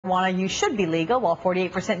marijuana use should be legal, while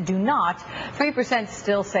 48% do not. 3%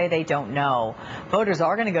 still say they don't know. Voters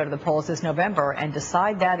are going to go to the polls this November and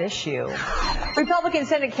decide that issue. Republican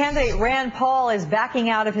Senate candidate Rand Paul is backing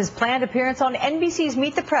out of his planned appearance on NBC's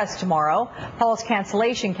Meet the Press tomorrow. Paul's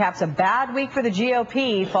cancellation caps a bad week for the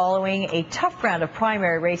GOP following a tough round of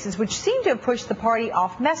primary races, which seem to have pushed the party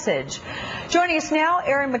off message. Joining us now,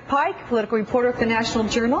 Erin McPike, political reporter at the National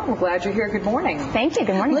Journal. We're glad you're here. Good morning. Thank you.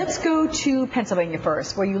 Good morning. Let's go to Pennsylvania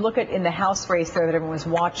first, where you look at in the House race there that everyone was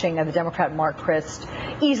watching, the Democrat Mark Crist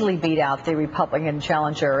easily beat out the Republican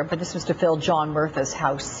challenger, but this was to fill John Murtha's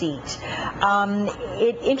House seat.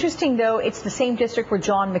 Interesting, though, it's the same district where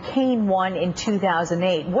John McCain won in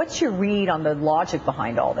 2008. What's your read on the logic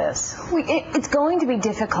behind all this? It's going to be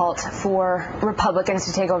difficult for Republicans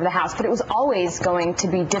to take over the House, but it was always going to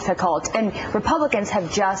be difficult, and Republicans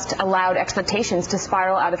have just allowed expectations to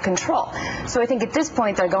spiral out of control. So I think at this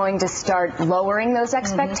point they're going to start lowering those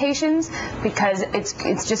expectations because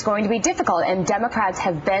it's just going to be difficult, and Democrats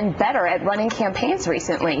have been better at running campaigns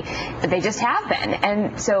recently, but they just have been.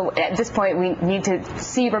 And so at this point we need to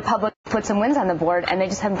see Republicans put some wins on the board, and they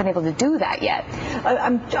just haven't been able to do that yet.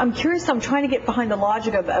 I'm curious. I'm trying to get behind the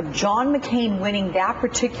logic of John McCain winning that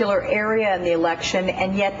particular area in the election,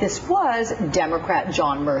 and yet this was Democrat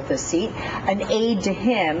John Murtha's seat. An aide to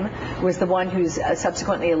him was the one who's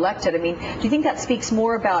subsequently elected. I mean, do you think that speaks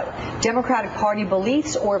more about Democratic Party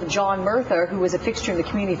beliefs, or of John Murtha, who was a fixture in the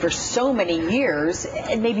community for so many years,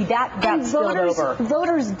 and maybe that got spilled over?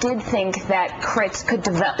 Voters did think that Crist could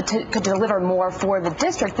deliver more for the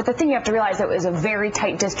district, but the thing you have to realize, it was a very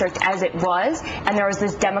tight district as it was, and there was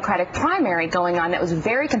this Democratic primary going on that was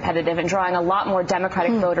very competitive and drawing a lot more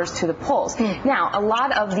Democratic voters to the polls. Now, a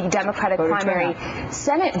lot of the Democratic primary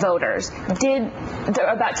Senate voters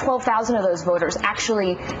about 12,000 of those voters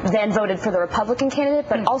actually then voted for the Republican candidate,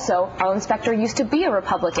 but also our inspector used to be a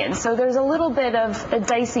Republican. So there's a little bit of a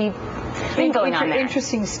dicey thing going on there.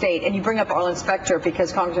 Interesting state. And you bring up Arlen Specter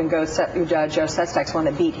because Congressman Joe Sestak's one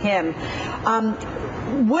that beat him.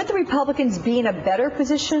 Would the Republicans be in a better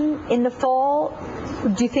position in the fall?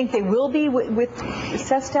 Do you think they will be with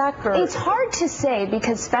Sestak? Or? It's hard to say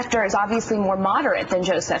because Specter is obviously more moderate than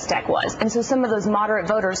Joe Sestak was. And so some of those moderate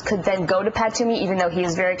voters could then go to Pat Toomey, even though he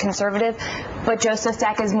is very conservative. But Joe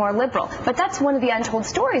Sestak is more liberal. But that's one of the untold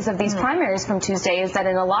stories of these primaries from Tuesday, is that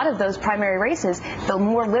in a lot of those primary races, the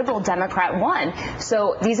more liberal Democrat won.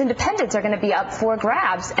 So these independents are going to be up for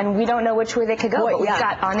grabs, and we don't know which way they could go. But we've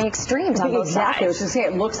got on the extremes on both sides. I was going to say,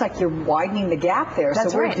 it looks like you're widening the gap there.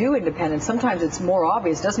 That's so where right. do independents? Sometimes it's more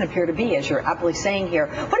obvious. Doesn't appear to be, as you're aptly saying here.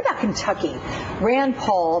 What about Kentucky? Rand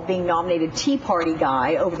Paul being nominated Tea Party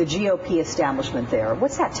guy over the GOP establishment there.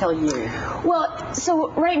 What's that tell you? Well,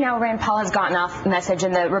 so right now Rand Paul has gotten off message,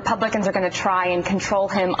 and the Republicans are going to try and control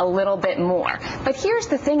him a little bit more. But here's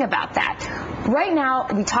the thing about that. Right now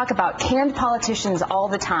we talk about canned politicians all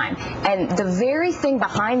the time, and the very thing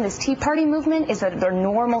behind this Tea Party movement is that they're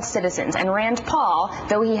normal citizens. And Rand Paul,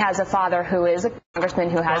 though he has a father who is a congressman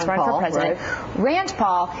who has run for president, Rand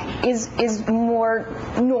Paul is more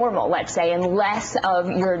normal, let's say, and less of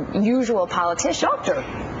your usual politician. Doctor.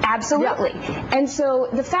 Absolutely. Yeah. And so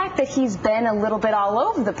the fact that he's been a little bit all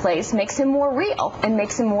over the place makes him more real and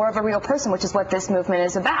makes him more of a real person, which is what this movement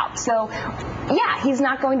is about. So, yeah, he's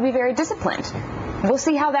not going to be very disciplined. We'll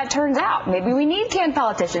see how that turns out. Maybe we need canned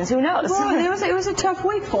politicians. Who knows? Well, it was a tough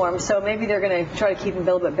week for him, so maybe they're going to try to keep him a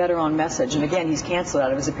little bit better on message. And again, he's canceled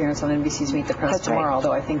out of his appearance on NBC's Meet the Press tomorrow,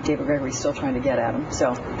 although I think David Gregory's still trying to get at him.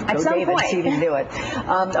 So at some David, point. see if he can do it.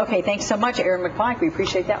 Okay, thanks so much, Erin McPike. We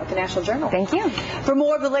appreciate that with the National Journal. Thank you. For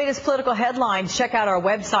more of the latest political headlines, check out our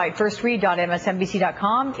website,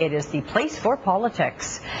 firstread.msnbc.com. It is the place for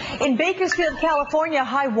politics. In Bakersfield, California,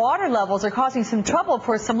 high water levels are causing some trouble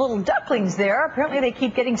for some little ducklings there. Apparently, they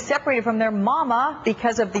keep getting separated from their mama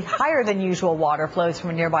because of the higher than usual water flows from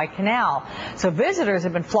a nearby canal. So visitors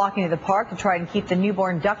have been flocking to the park to try and keep the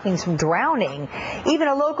newborn ducklings from drowning. Even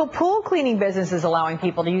a local pool cleaning business is allowing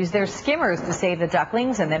people to use their skimmers to save the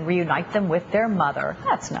ducklings and then reunite them with their mother.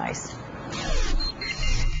 That's nice.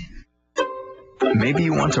 Maybe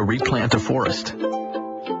you want to replant a forest.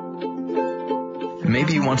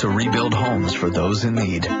 Maybe you want to rebuild homes for those in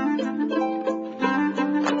need.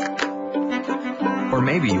 Or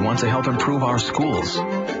maybe you want to help improve our schools.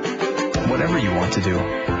 Whatever you want to do,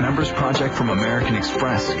 Members Project from American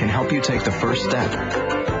Express can help you take the first step.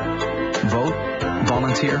 Vote,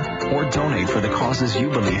 volunteer, or donate for the causes you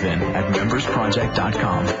believe in at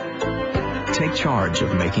membersproject.com. Take charge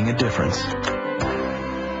of making a difference.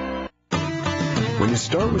 When you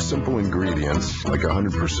start with simple ingredients like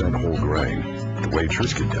 100% whole grain, the way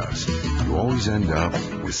Triscuit does, you always end up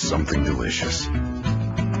with something delicious.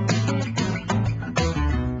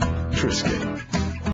 Triscuit.